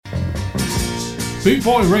Boot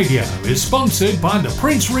Boy Radio is sponsored by the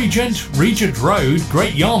Prince Regent, Regent Road,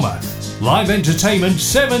 Great Yarmouth. Live entertainment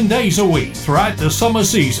 7 days a week throughout the summer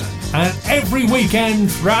season and every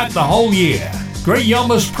weekend throughout the whole year. Great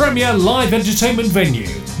Yarmouth's premier live entertainment venue,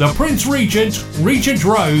 the Prince Regent, Regent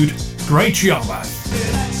Road, Great Yarmouth.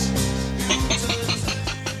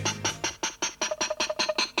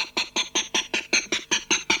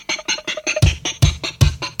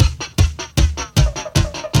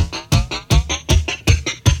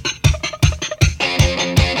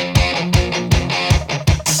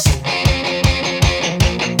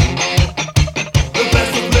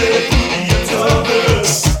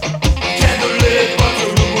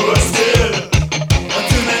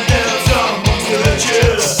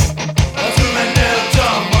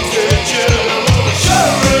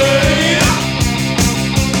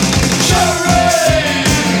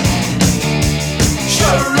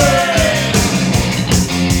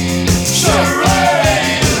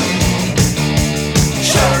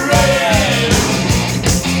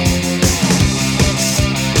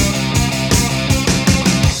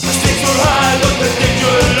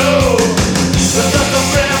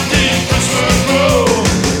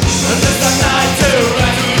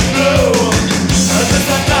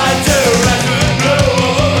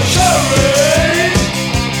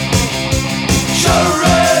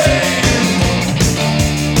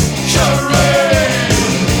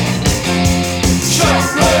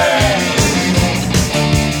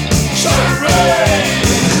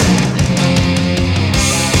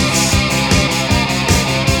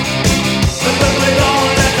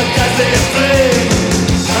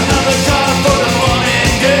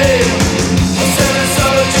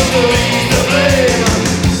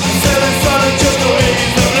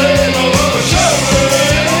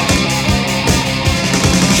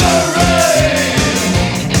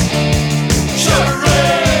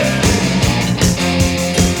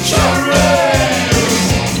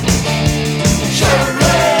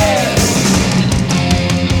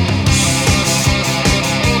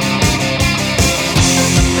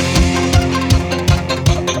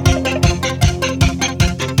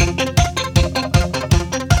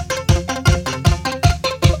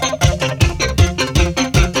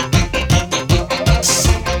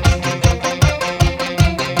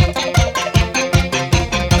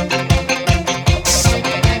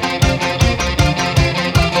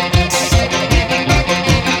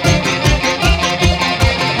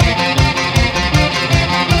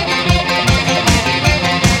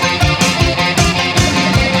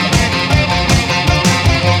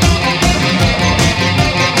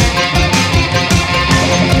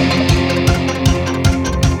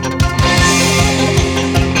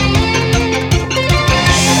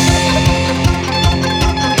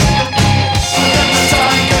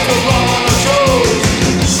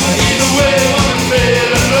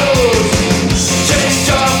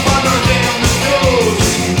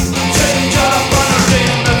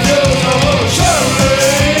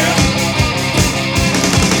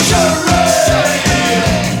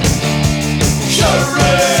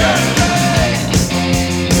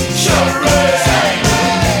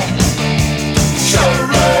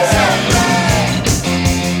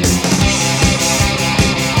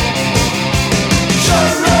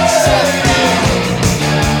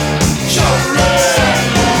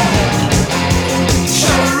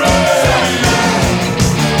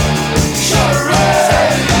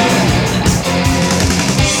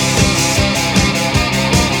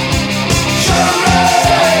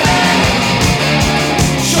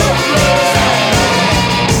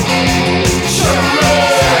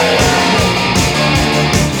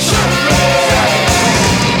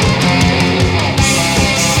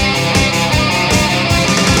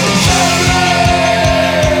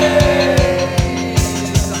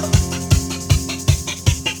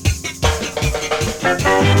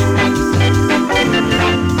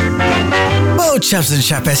 Chaps and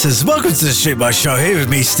chapesses, welcome to the Streetwise show here with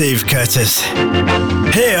me, Steve Curtis,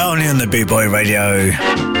 here only on the Boot Boy Radio.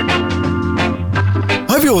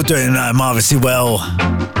 Hope you're all doing marvellously well,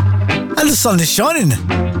 and the sun is shining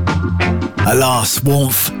at last.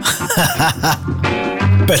 Warmth.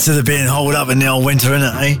 Better than being holed up in the old winter, isn't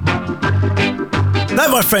it, eh? That,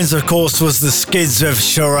 my friends, of course, was the Skids with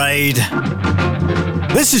Charade.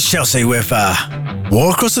 This is Chelsea with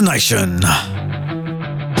War Across the Nation.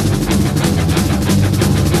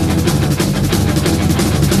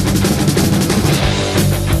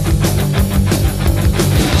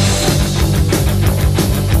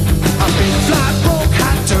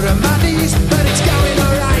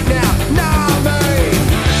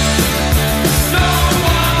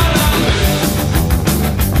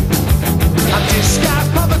 Disguise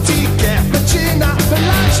poverty, get the chin up.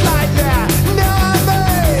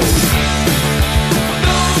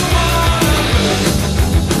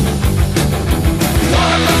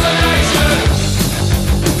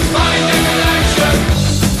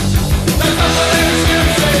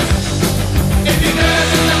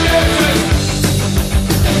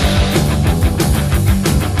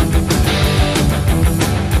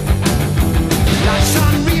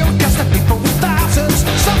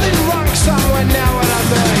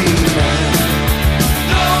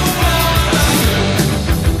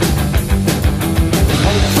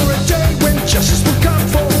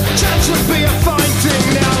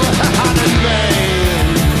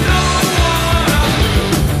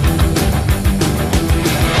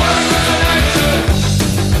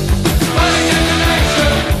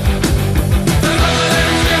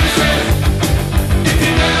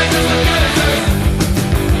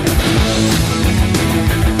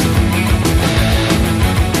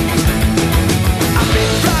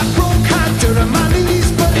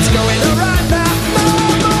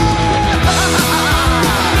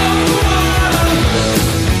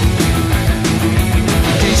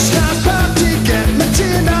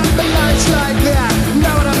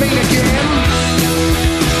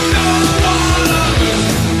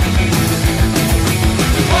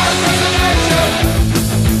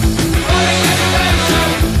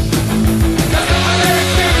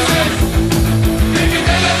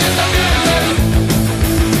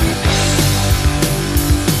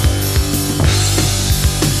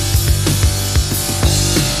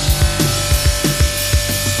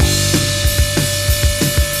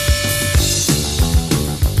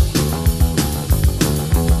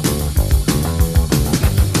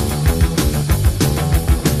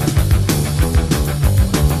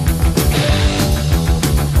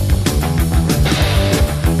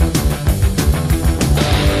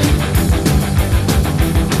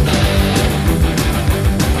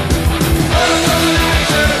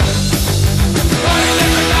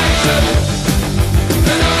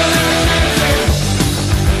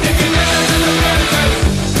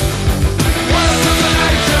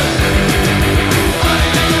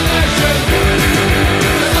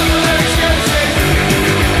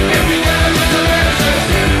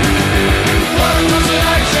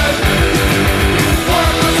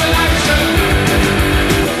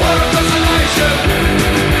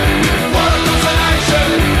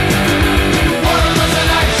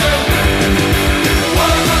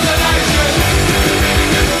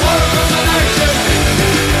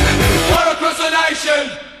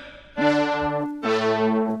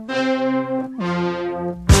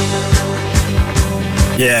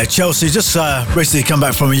 Yeah, Chelsea just recently come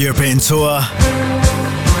back from a European tour.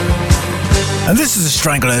 And this is the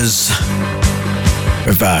Stranglers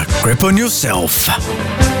with Grip on Yourself.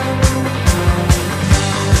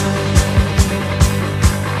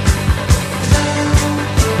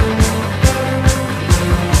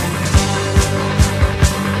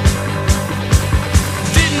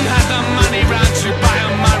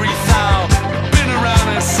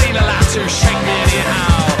 To shake me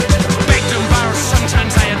anyhow. Baked and barrels,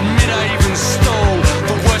 sometimes I admit I even stole.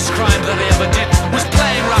 The worst crime that I ever did was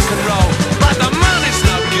playing rock and roll. But the money's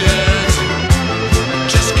no good.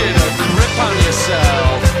 Just get a grip on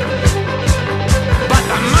yourself. But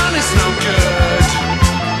the money's no good.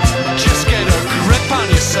 Just get a grip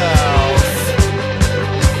on yourself.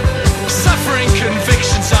 Suffering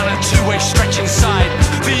convictions on a two-way stretch inside.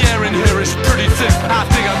 The air in here is pretty thick, I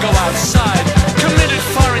think I'll go outside. Committed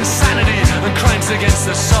for insanity and crimes against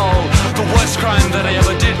the soul. The worst crime that I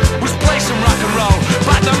ever did was play some rock and roll.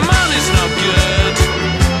 But the money's no good.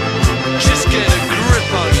 Just get a grip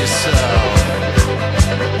on yourself.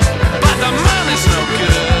 But the money's no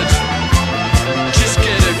good. Just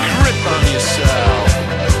get a grip on yourself.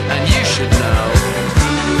 And you should know.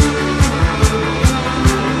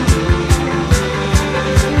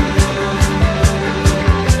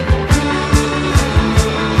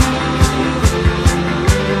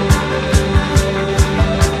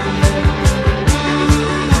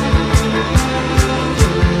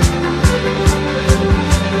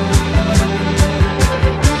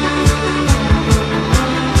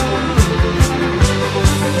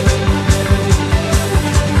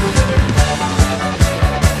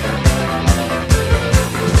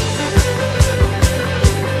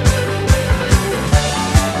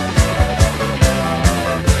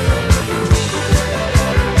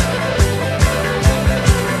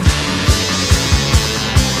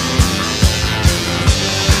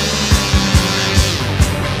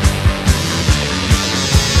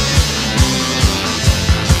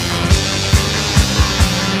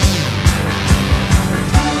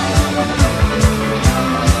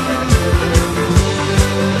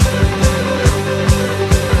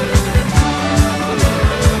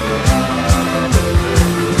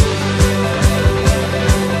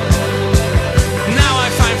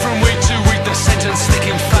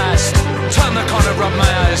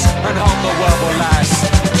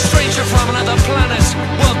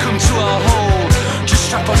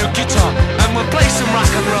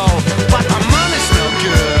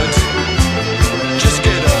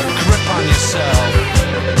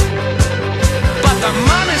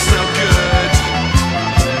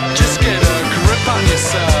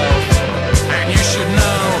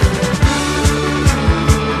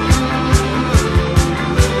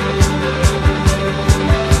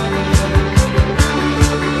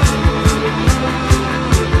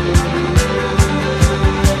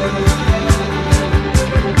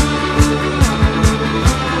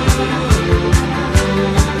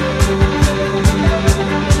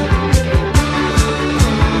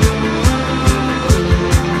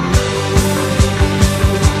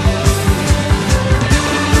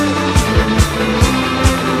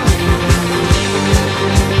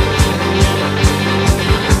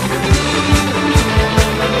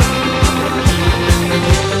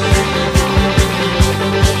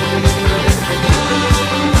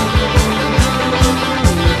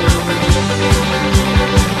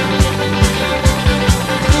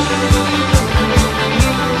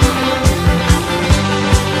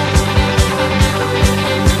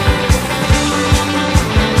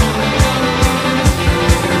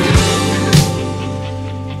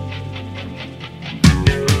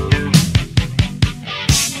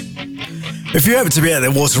 If you happened to be at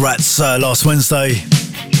the Water Rats last Wednesday,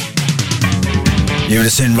 you would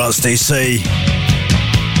have seen Ruts DC.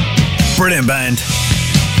 Brilliant band.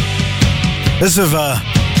 This is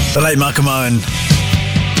the late Malcolm Owen.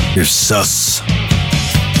 You're sus.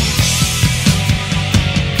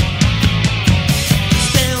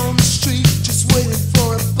 Down the street, just waiting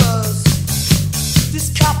for a buzz.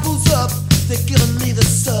 This couple's up, they're giving me the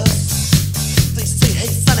sus. They say, hey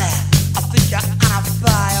sonny, I think you're on a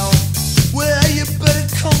file. Well, you better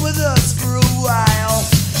come with us for a while.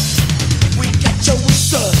 We got you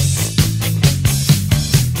with us.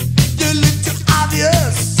 You look too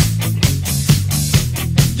obvious.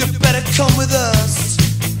 You better come with us.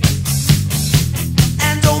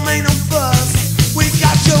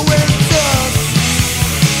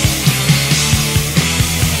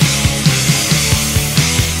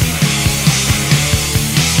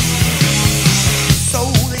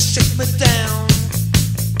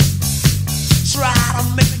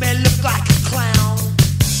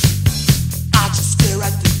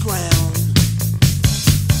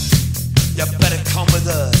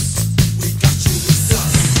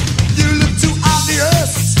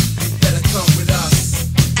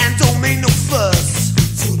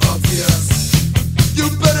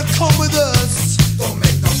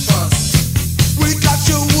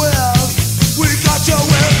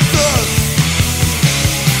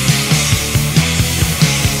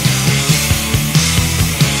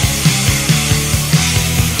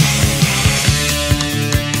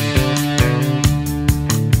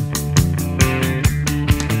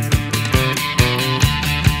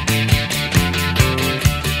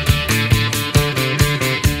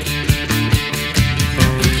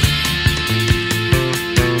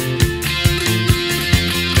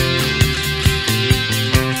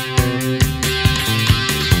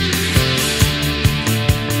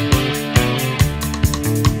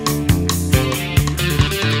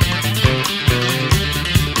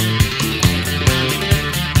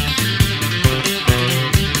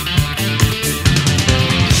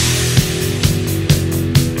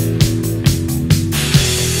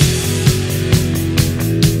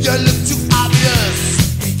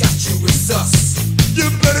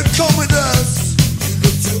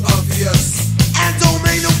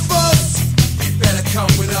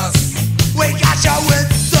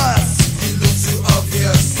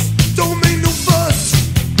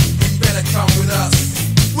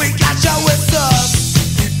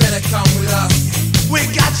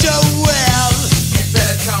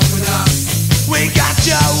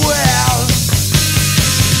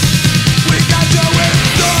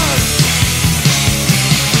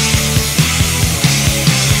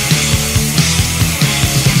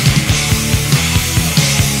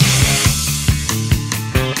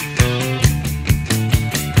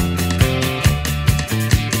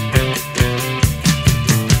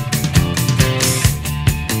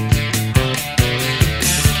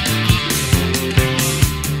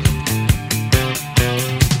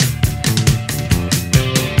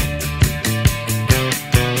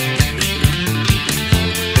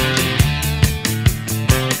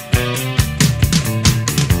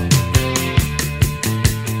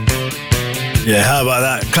 Yeah, how about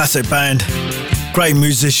that? Classic band. Great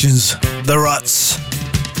musicians. The Ruts.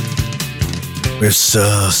 With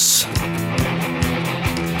Sus.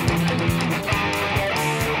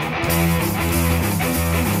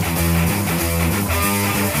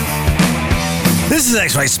 This is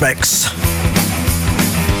X-Ray Specs.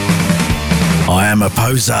 I am a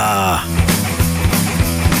poser.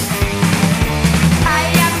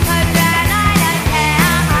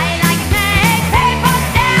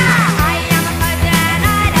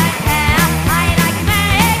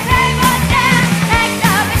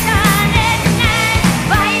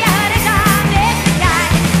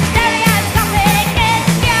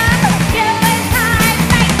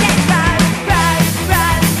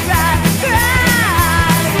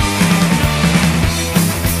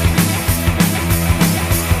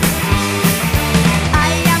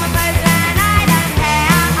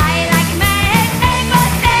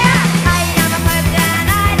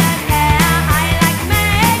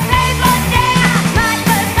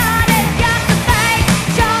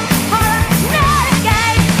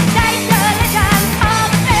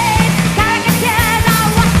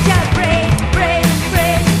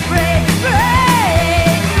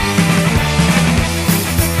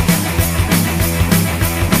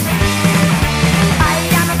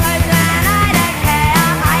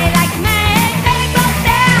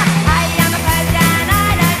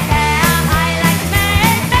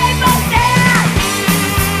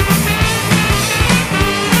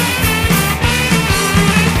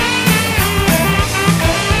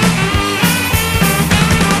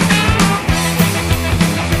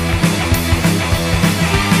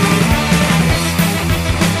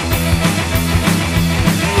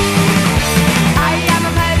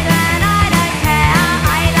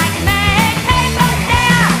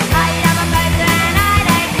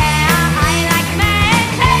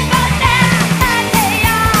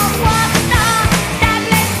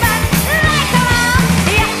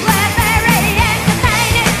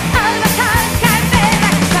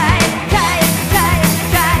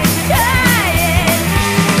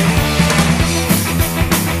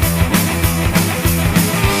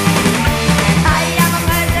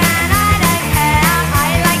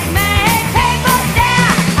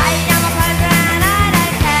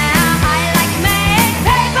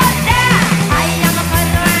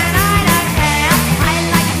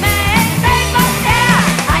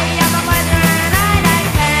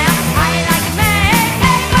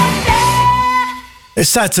 It's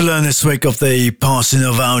sad to learn this week of the passing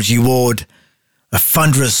of Algie Ward, a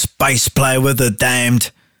thunderous bass player with the Damned.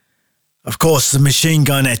 Of course, the Machine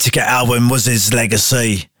Gun Etiquette album was his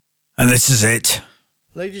legacy, and this is it.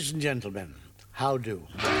 Ladies and gentlemen, how do?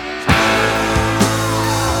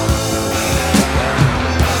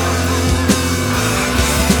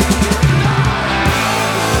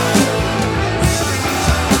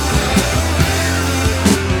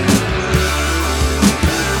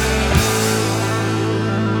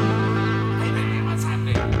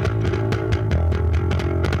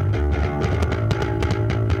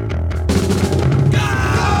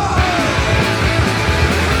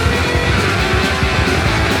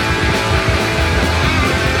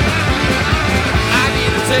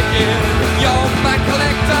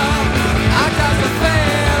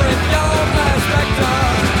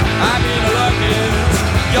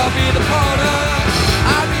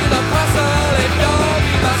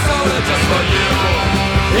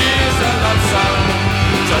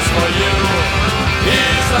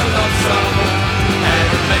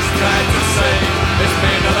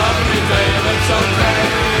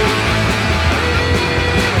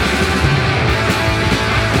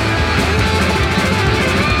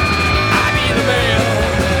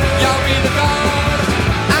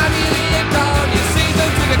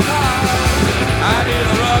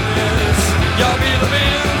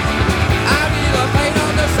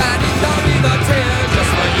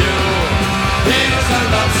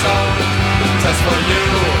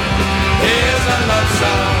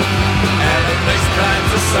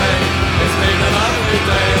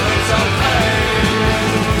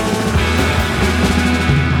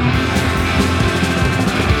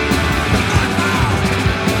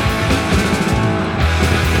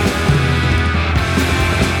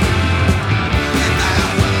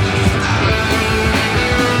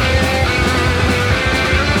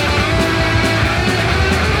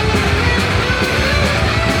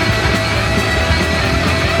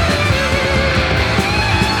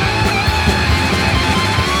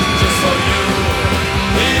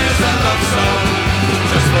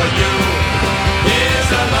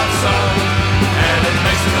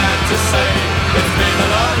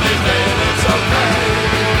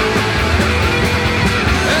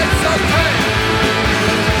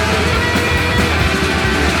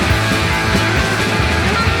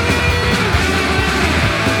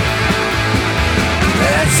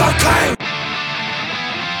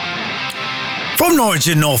 From Norwich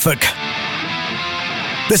in Norfolk,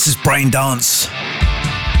 this is Brain Dance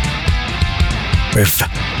with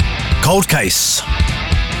Cold Case.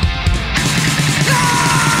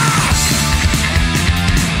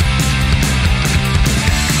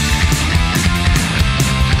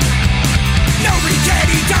 Nobody cared,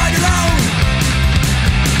 he died alone.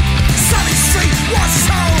 Sunny Street was his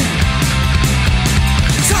home.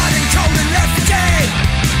 Tired and cold and left for dead.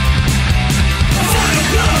 A final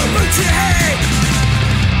blow, boot to your head.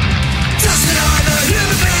 Just another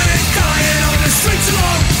human being dying on the streets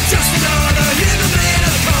alone. Just another human being,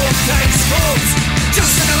 a cold case corpse.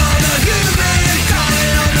 Just another human being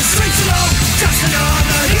dying on the streets alone. Just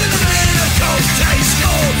another human being, a cold case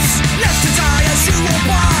corpse. Left to die as you walk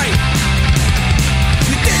by.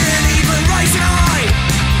 You didn't even raise an eye.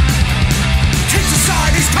 Kicked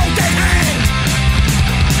aside his cold dead hand.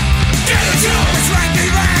 Get a job, it's ranky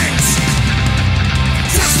ranks.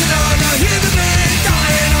 Just another human being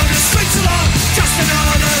dying on the streets alone. Just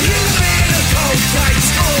another human being, a cold case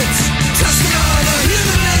corpse. Just another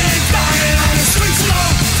human being dying on the streets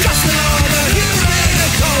alone. Just another human being, a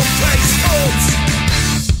cold case corpse.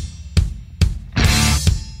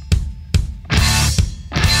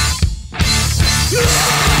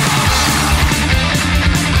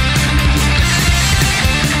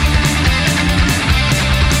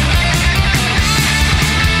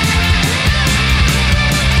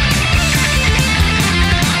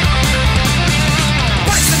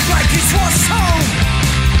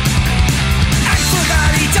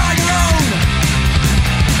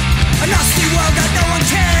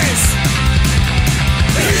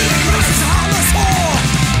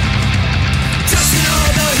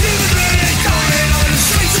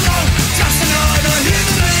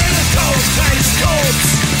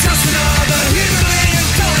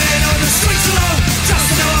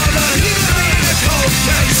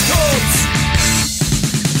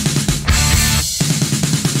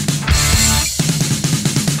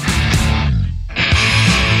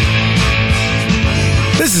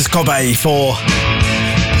 This is Kobe 4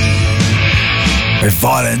 with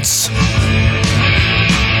Violence.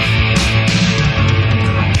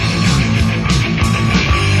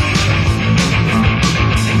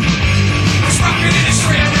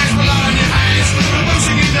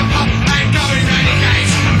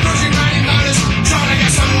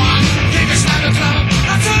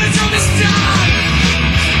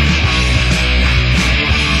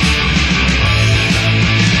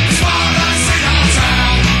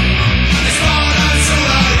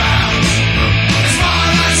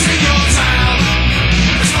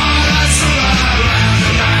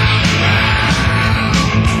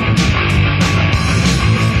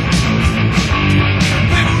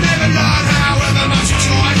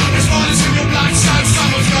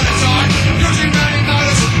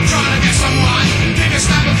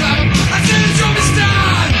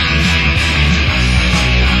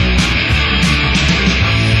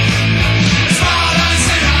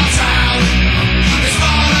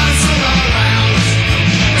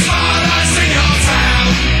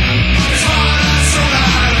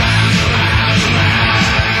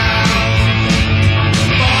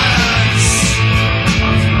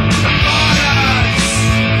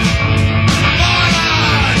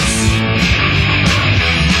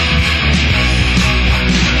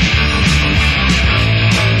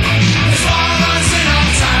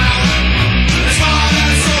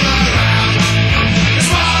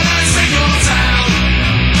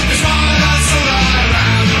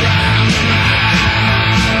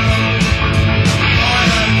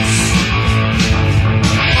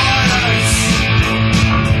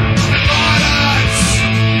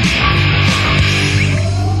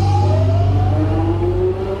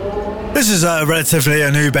 This is relatively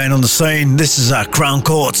a new band on the scene. This is Crown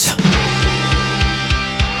Court.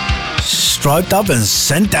 Striped up and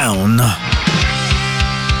sent down.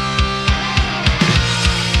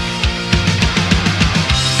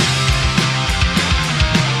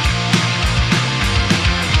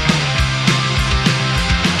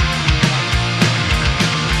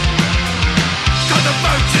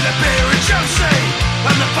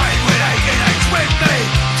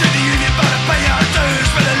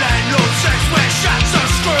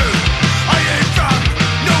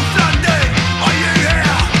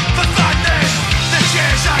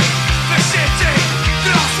 For shit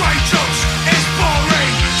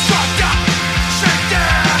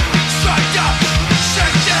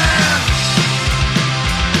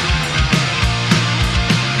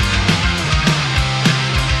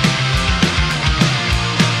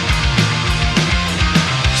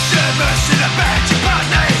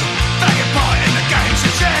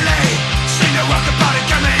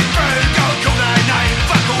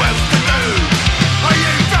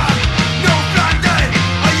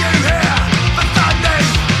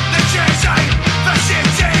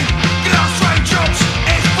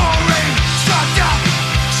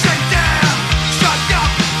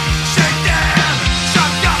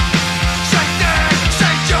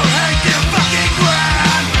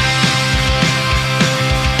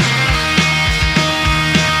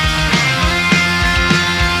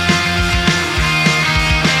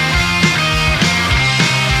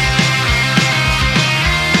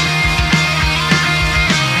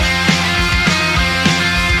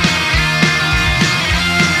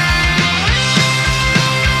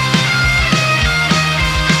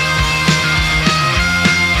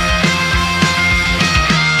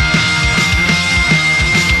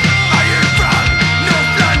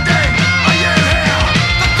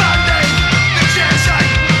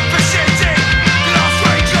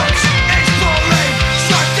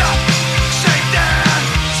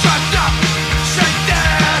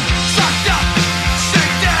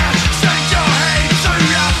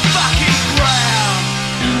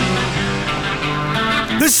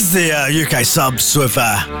Here's the UK subs with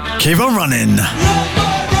Keep On Running.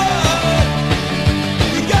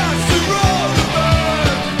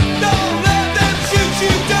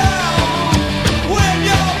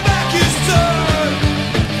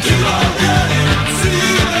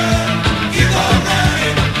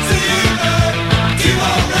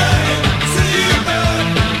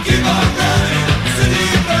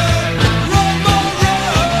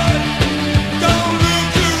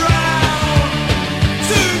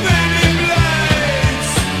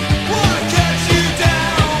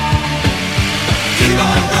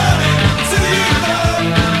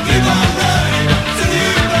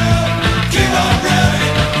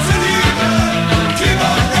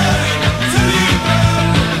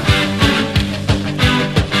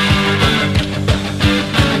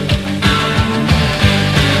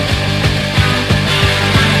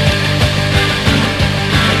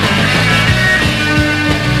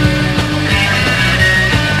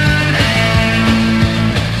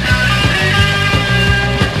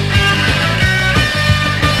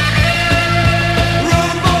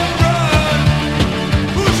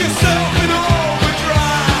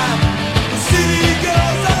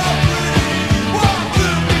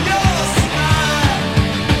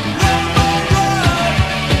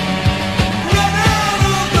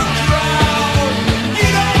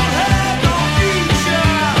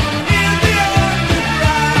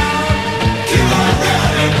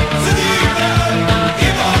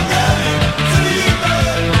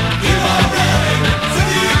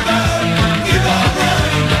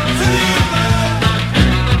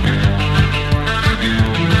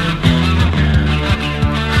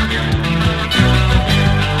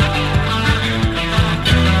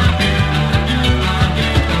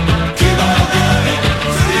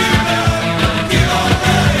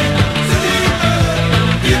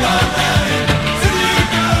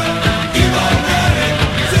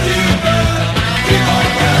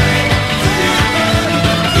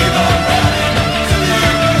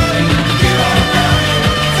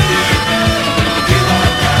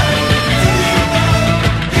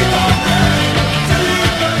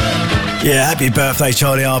 Yeah, happy birthday,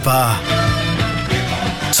 Charlie Harper.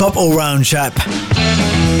 Top all-round chap.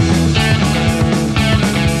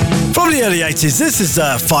 From the early 80s, this is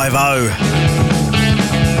 5-0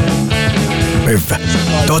 with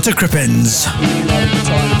Dr. Crippins.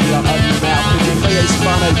 It's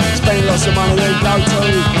funny, spending lots of money, then go to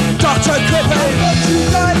Dr. Crippins. What you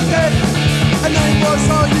like it, and then was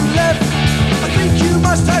all you left. I think you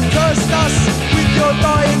must have cursed us with your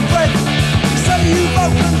dying breath. You've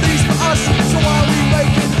opened these for us, so why are we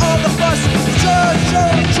making all the fuss? Sure,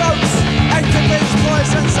 jokes, and Crippins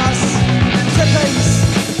poisons us. Crippins,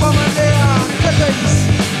 from a near, Crippins,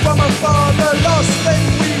 from a far. The last thing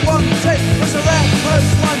we wanted was a rat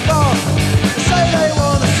post one bar. They say they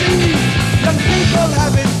wanna see young people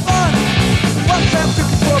having fun. One cab took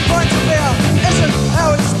for a pint of beer, isn't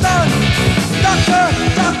how it's done. Doctor,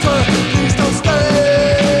 please don't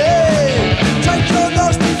stay. Take your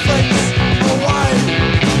nasty friends away.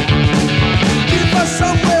 Give us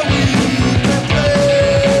somewhere we can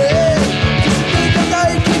play. 'Cause the big and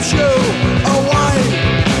they keep you away.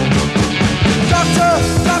 Doctor,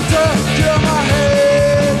 cure my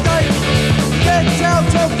headache. Get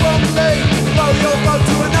out of Bromley, blow your boat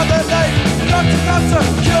to another lake. Doctor,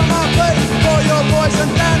 cure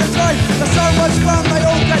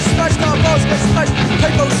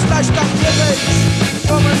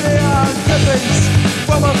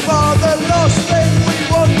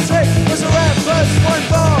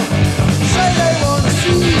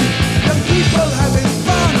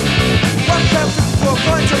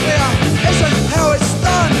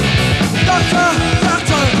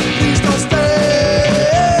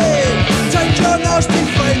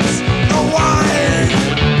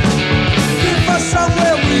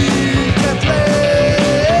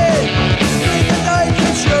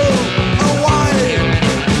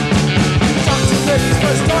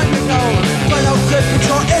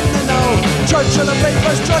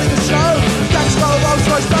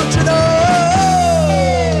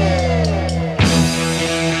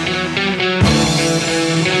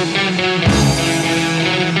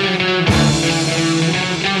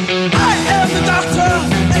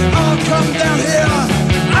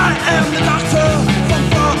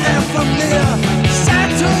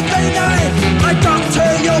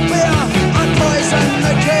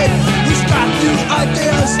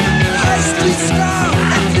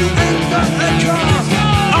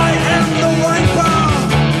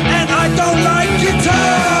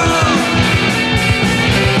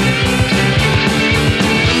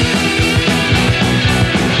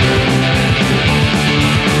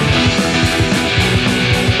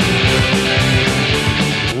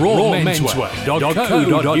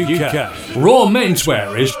rawmenswear.co.uk. Raw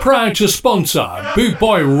Menswear is proud to sponsor Boot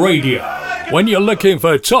Boy Radio. When you're looking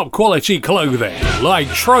for top quality clothing like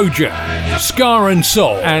Trojan, Scar and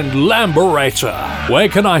Soul and Lamberetta, where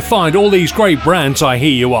can I find all these great brands, I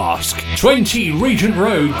hear you ask? 20 Regent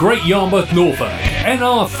Road, Great Yarmouth, Norfolk,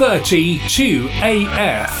 NR30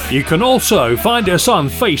 2AF. You can also find us on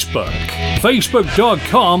Facebook,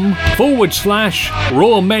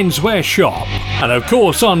 facebook.com/Raw Menswear Shop, and of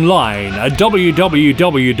course online at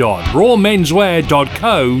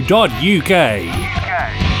www.rawmenswear.co.uk.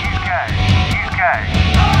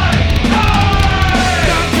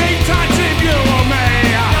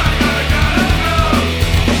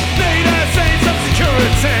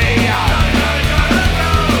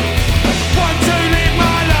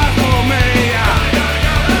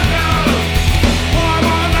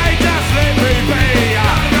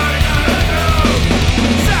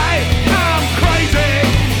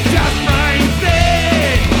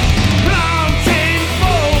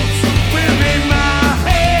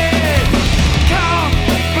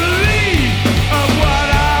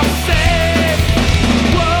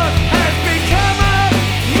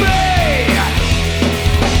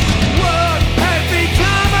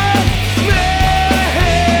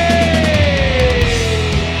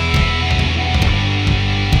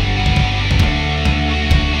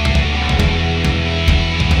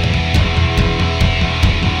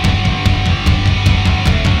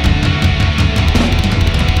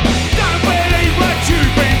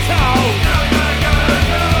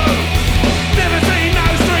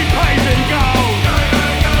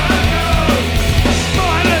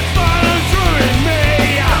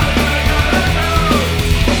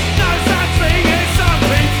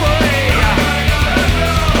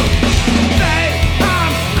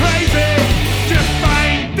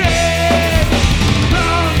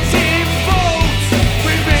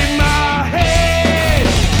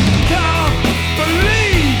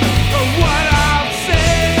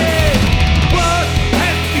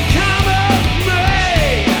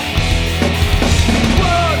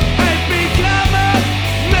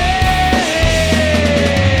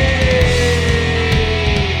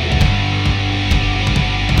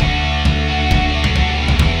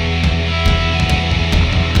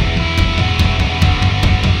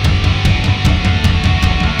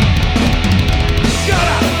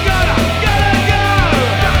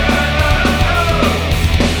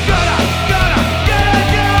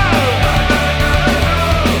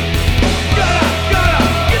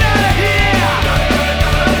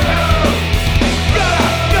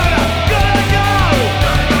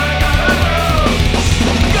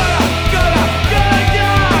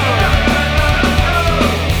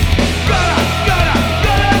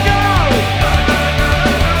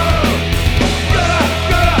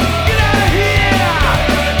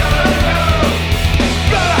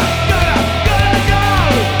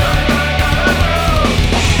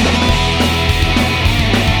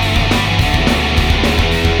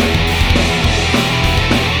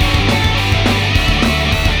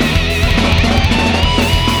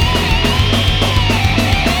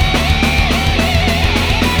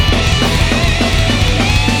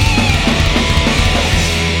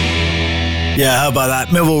 Yeah, how about that?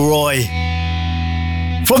 Millwall Roy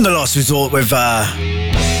from The Last Resort with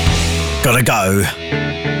Gotta Go.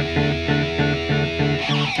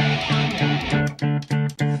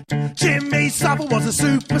 Jimmy Savile was a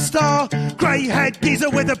superstar, grey-haired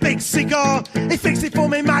geezer with a big cigar. He fixed it for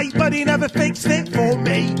me, mate, but he never fixed it for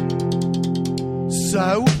me.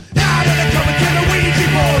 So, now that they come and get a Ouija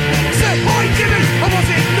board, said, "Hi Jimmy," I was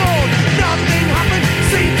ignored. Nothing happened,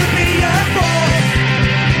 seemed to be a force.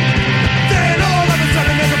 Then all of a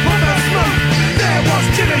sudden there's a puff of smoke. There was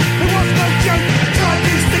Jimmy, who was no joke, tried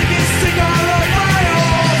to stick his cigar on my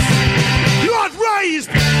horse. Blood raised,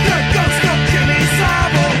 the ghost of Jimmy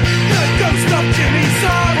Savile, the ghost of Jimmy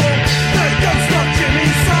Savile, the ghost of Jimmy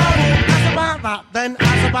Savile. As about that then,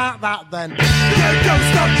 as about that then, the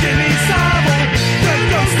ghost of Jimmy Savile, the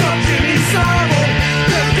ghost of Jimmy Savile,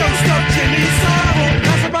 the ghost of Jimmy Savile.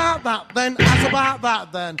 As about that then, as about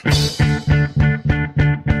that then.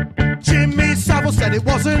 Jimmy Savile said it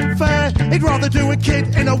wasn't fair, he'd rather do a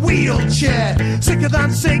kid in a wheelchair. Sicker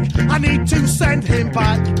than sick, I need to send him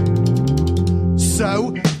back.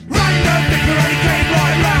 So, rang the vicar and he came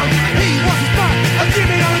right round. He was his back, and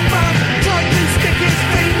Jimmy on his back, tried to stick his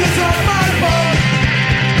fingers on my bum.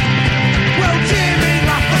 Well, Jimmy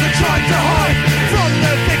laughed as I tried to hide from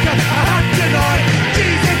the vicar, I had denied.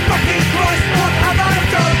 Jesus fucking Christ, what have I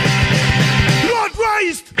done? Blood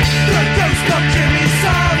raised, the ghost of Jimmy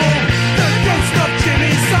Savile, the ghost of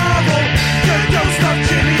Jimmy Savile, the ghost of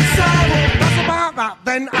Jimmy Savile. That's about that that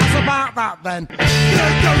then, how's about that then? The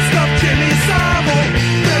ghost of Jimmy Savile,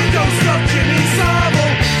 the ghost of Jimmy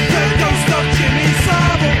Savile, the ghost of Jimmy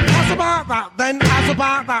Savile. How's about that then, how's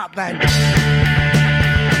about that then?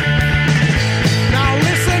 Now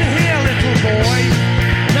listen here, little boy,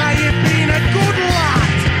 now you've been a good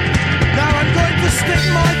lad. Now I'm going to stick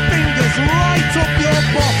my fingers right up your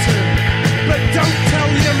bottom, but don't tell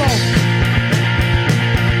your mum.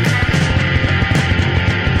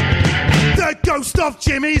 The ghost of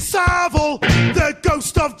Jimmy Savile, the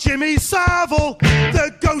ghost of Jimmy Savile,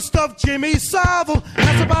 the ghost of Jimmy Savile.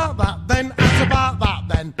 How's about that then, how's about that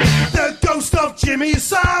then? The ghost of Jimmy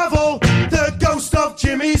Savile, the ghost of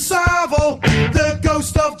Jimmy Savile, the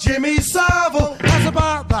ghost of Jimmy Savile. How's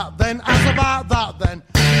about that then, how's about that then?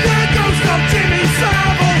 The ghost of Jimmy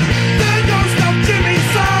Savile, the ghost of Jimmy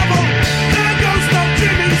Savile, the ghost of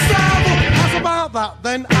Jimmy Savile. How's about that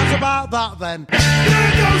then, how's about that then? The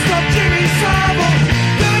ghost of Jimmy Savile,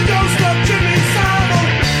 the ghost of Jimmy Savile,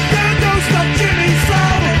 the ghost of Jimmy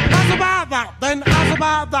Savile. How's about that then, how's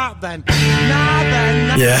about that then? Now then,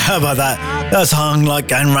 now. Yeah, how about that? That's hung like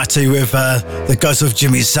Anratty with the ghost of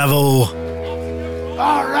Jimmy Savile.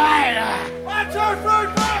 All right. 1, 2, 3,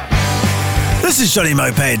 4. This is Johnny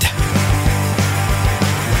Moped. 40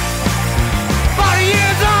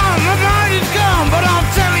 years on, my mind is gone, but I'm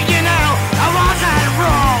telling you now, I was that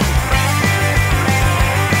wrong.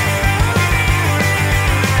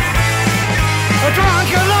 I drank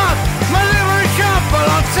a lot, my liver is shot, but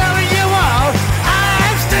I'm telling you what,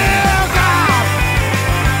 I'm still gone.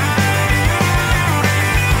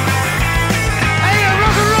 Hey, a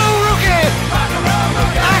rock and roll rookie,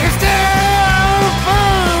 I can still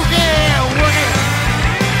boogie woogie.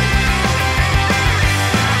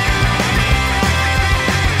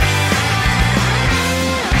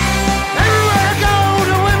 Everywhere I go,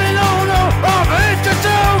 the women all know I'm hit to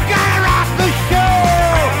do, gotta rock the show.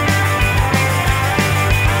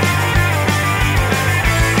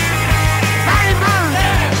 Hey man,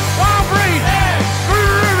 Wild Breed,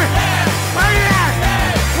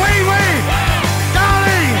 Wee Wee,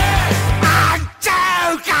 Darling, I do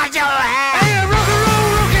got your head. Hey, a rock and roll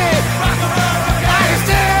rookie, I can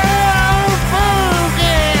still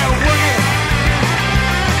boogie woogie.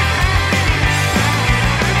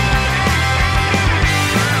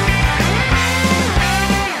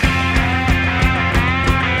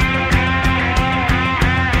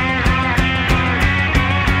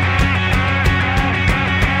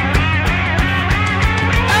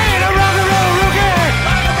 Hey, the rock and roll rookie.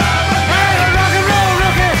 Hey, the rock and roll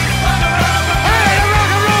rookie. Hey, the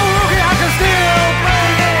rock and roll rookie. I can still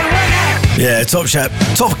boogie woogie. Yeah,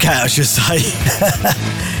 Top Cat, I should say.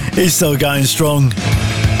 He's still going strong.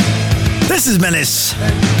 This is Menace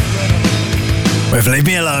with Leave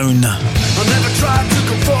Me Alone. I never tried to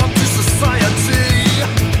conform to society.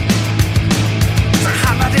 So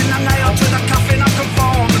hammered in the nail to the coffin of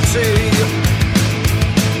conformity.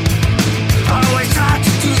 I always tried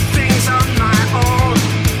to do things on my own,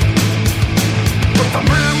 but the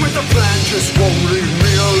man with the plan just won't leave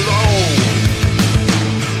me alone.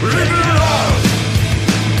 Leave me alone.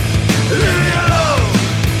 Leave me alone.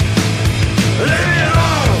 Leave me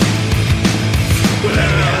alone.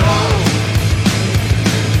 Leave me alone.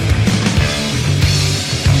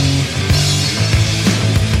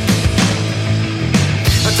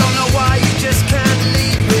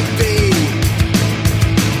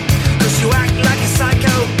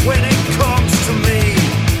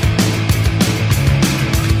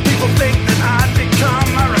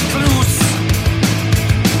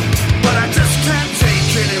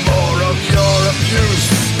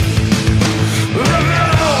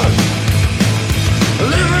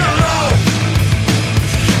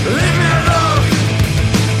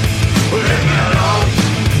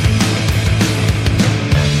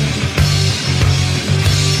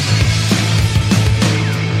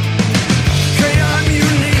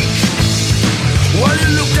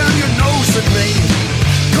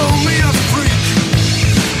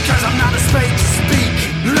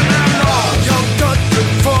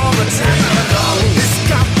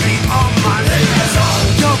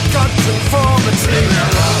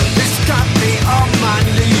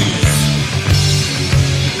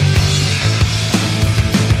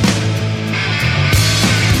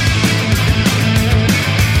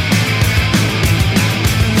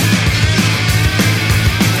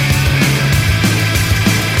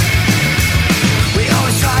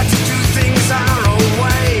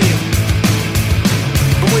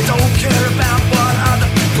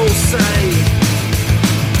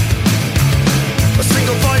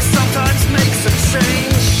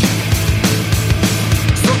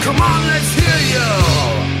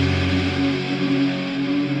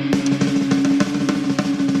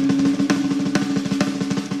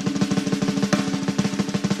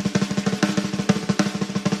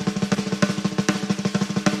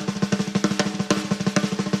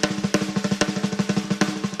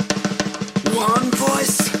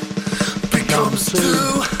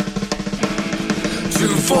 Two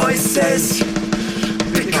voices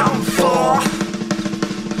become four.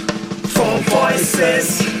 Four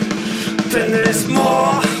voices, then there's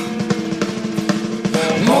more.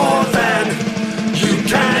 More than you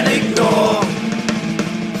can ignore.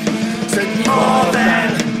 Said more than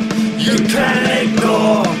you can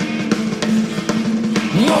ignore.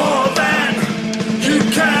 More than you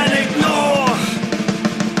can ignore.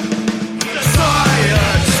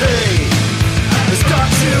 Society has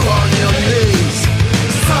got you on your knees.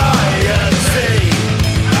 Society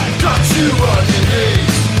got you on your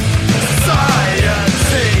knees. Society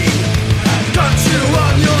got you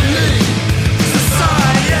on your knees.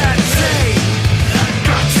 Society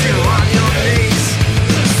got you on your knees.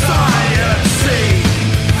 Society got you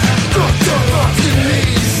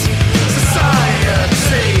on your knees. Society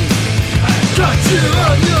got you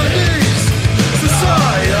on your knees.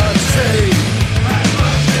 Society.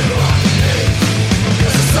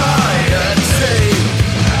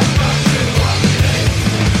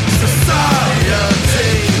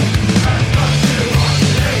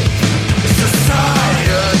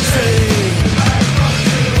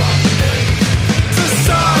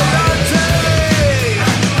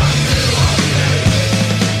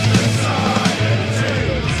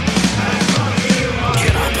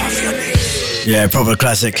 Yeah, proper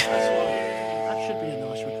classic. That should be a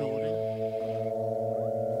nice recording.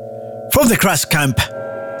 From the Crash Camp,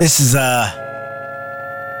 this is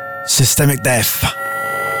Systemic Death.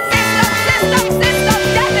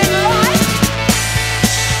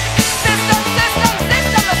 System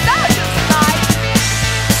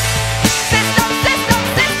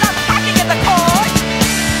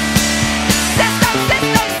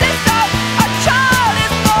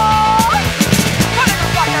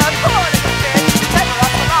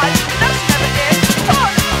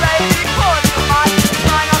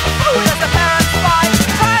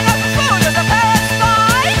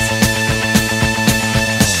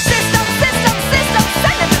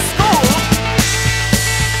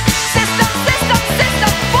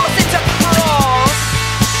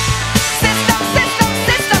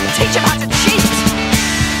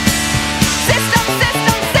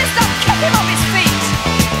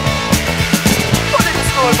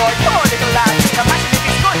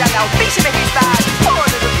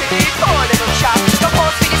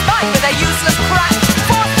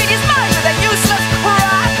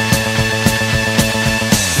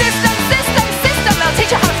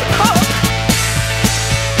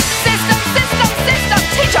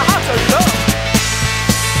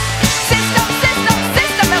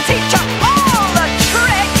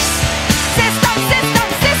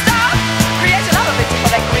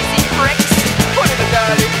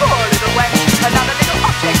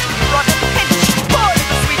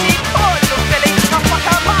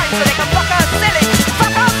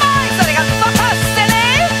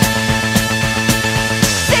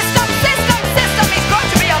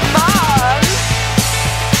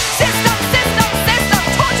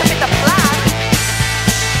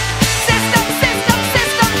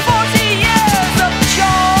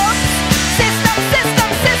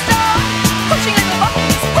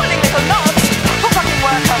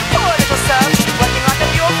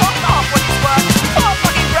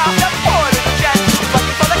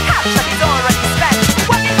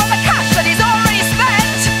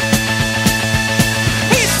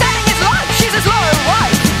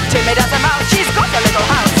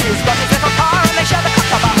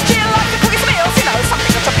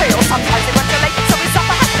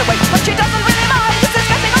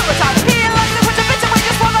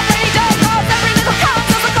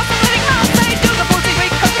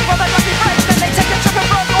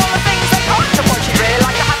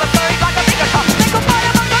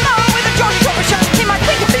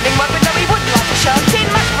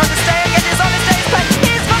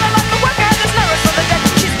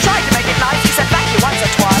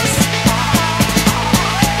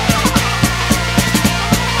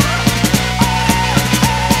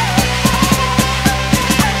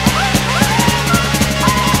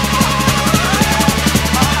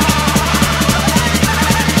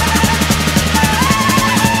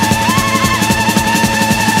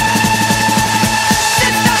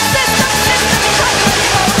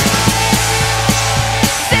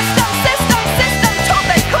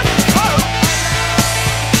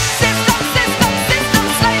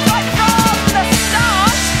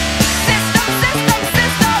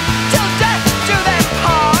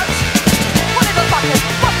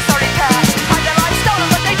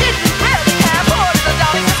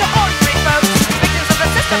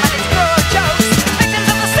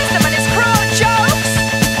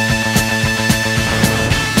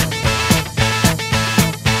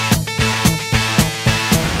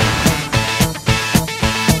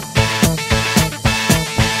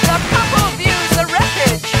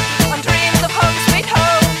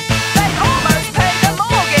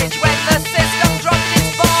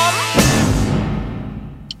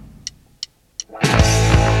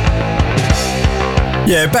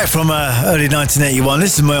Yeah, back from early 1981.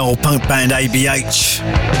 This is my old punk band ABH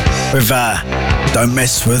with Don't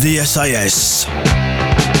Mess With The SAS. Taken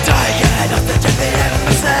off the jet the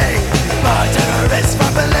embassy by terrorists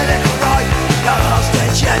for political right. Your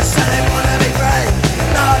hostages say they wanna be free.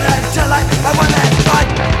 Not until I want that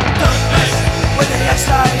fight. Don't mess with the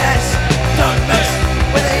SAS. Don't mess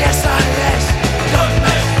with the SAS. Don't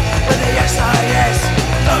mess with the SAS.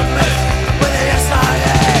 Don't mess with the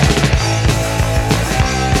SAS.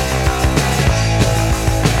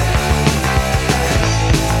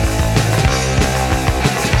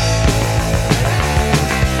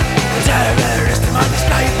 Terrorists might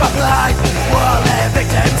escape a blind. While their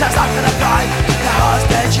victims are stuck in a bind. The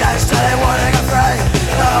hostages say they wanna go free.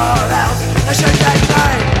 Or else they should get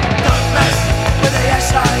paid. Don't mess with the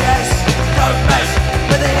SAS. Don't mess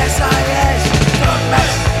with the SAS. Don't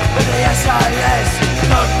mess with the SAS.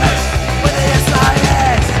 Don't mess with the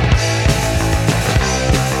SAS.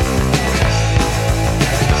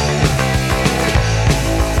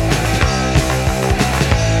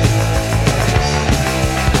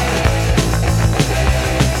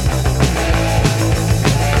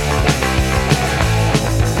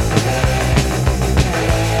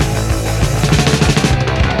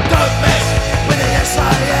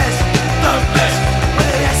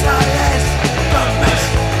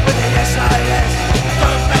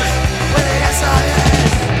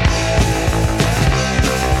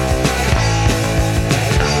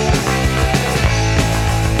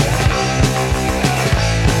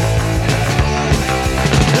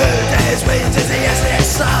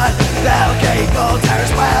 They'll keep all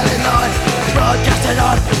terrorists well in line. Broadcasted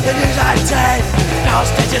on the news at 10.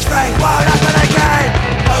 Hostages free won't happen again.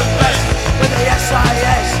 Don't mess with the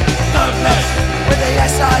SAS. Don't mess with the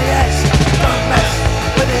SAS. Don't mess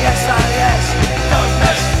with the SAS. Don't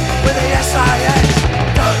mess with the SAS.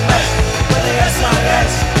 Don't mess with the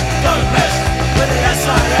SAS. Don't mess with the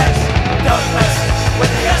SAS. Don't mess with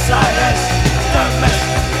the SAS. Don't mess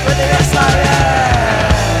with the SAS.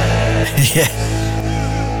 Yeah.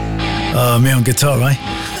 Oh, me on guitar, eh?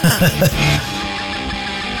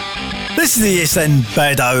 This is the ESN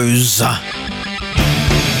Baddos.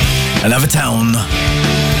 Another town.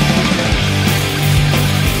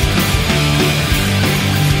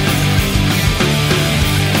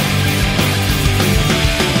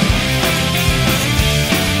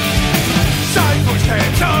 Same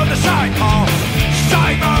footsteps on the same path,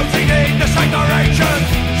 same roads in the same direction,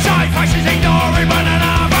 same faces ignoring one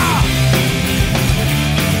another.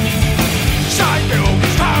 Same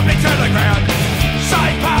buildings tumbling to the ground,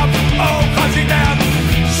 same pub all closing down,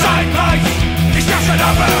 same place, it's just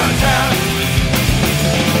another town.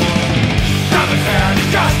 Another town is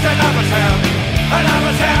just another town.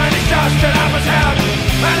 Another town is just another town.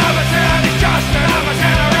 Another town is just another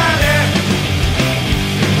town around here.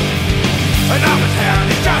 Another town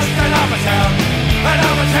is just another town.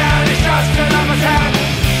 Another town is just another town.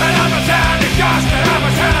 Another town is just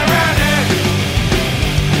another town around here.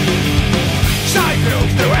 Same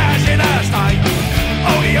fields to ours in our state.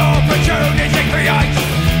 All the opportunities it creates.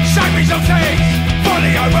 Same results for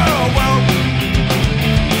the overall world.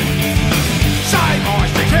 Same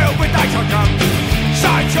eyes to kill with data guns.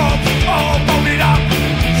 Same jobs all bolted up.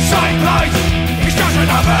 Same place, it's just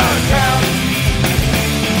another town.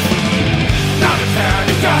 Another town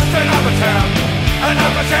is just another town.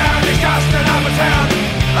 Another town is just another town.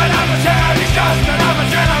 Another town is just another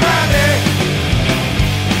town around here.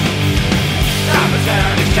 Another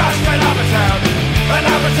town is just another town.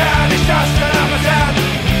 Another town is just another town.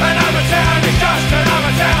 Another town is just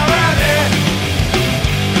another town around here.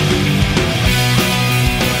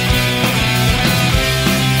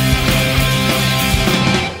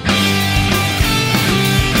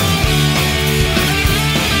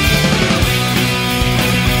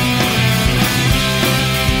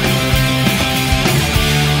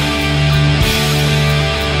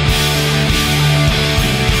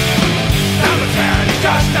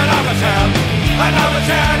 Another town. Another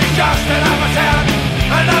town is just another town.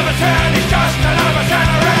 Another town is just another town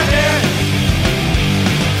around here.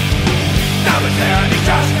 Another town is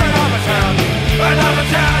just another town. Another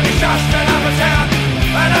town is just another town.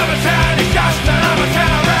 Another town is just another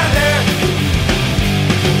town around here.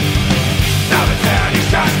 Another town is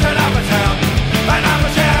just another town.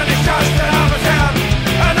 Another town is just another town.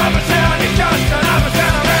 Another town is just another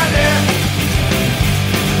town around here.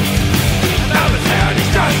 Another town is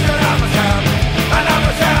just another town.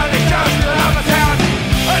 Another town is just another town.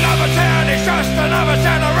 Another town is just another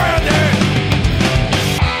town around here.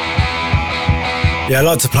 Yeah, I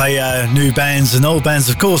like to play new bands and old bands,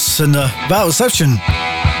 of course, and without exception,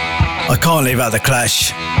 I can't leave out The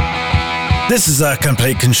Clash. This is a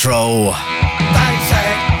Complete Control.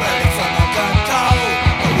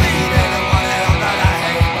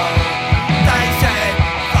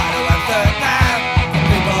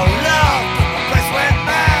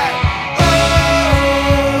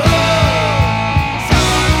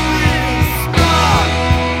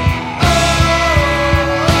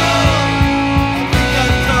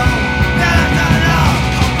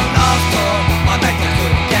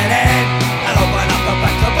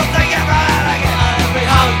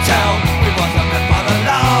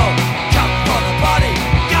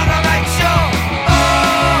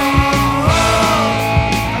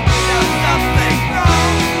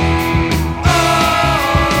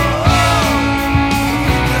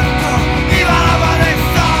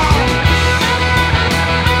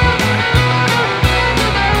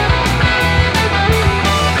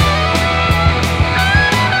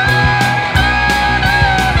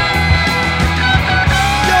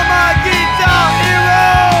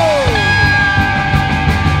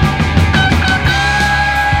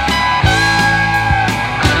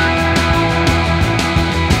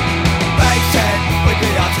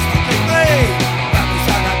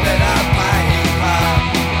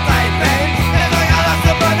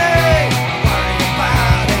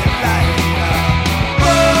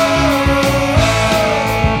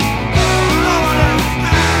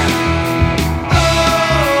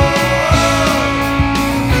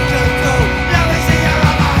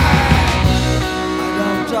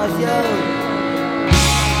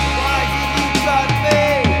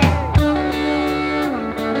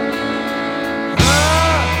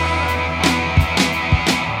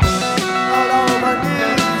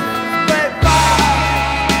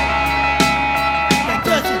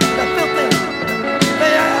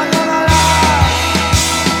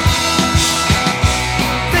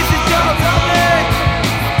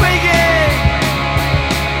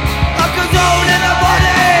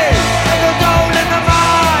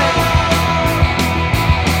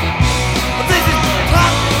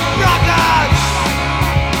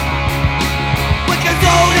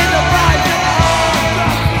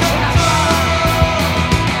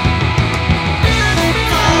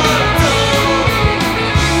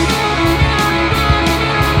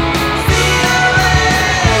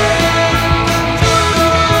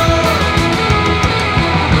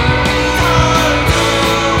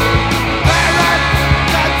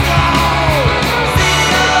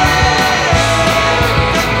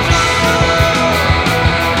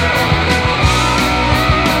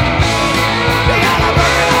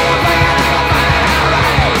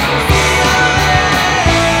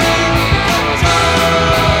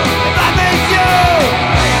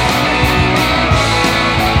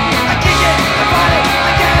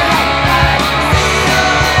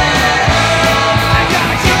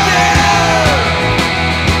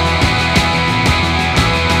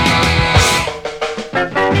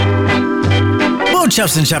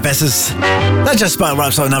 Chaps and chapesses, that just about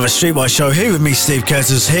wraps up another Streetwise show here with me, Steve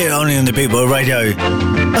Curtis, here only on the Beatboy Radio.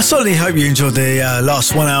 I certainly hope you enjoyed the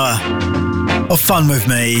last 1 hour of fun with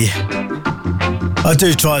me. I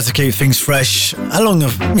do try to keep things fresh, along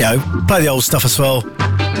with, play the old stuff as well,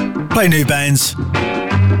 play new bands.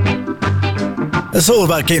 It's all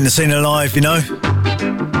about keeping the scene alive,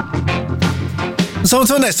 So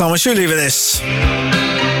until next time, I should leave it this.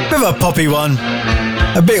 Bit of a poppy one.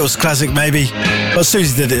 A Beatles classic maybe, but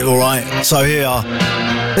Susie did it alright, so here are.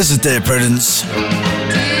 This is Dear Prudence.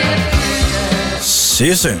 See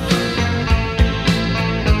you soon.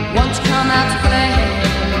 Won't you come out to play?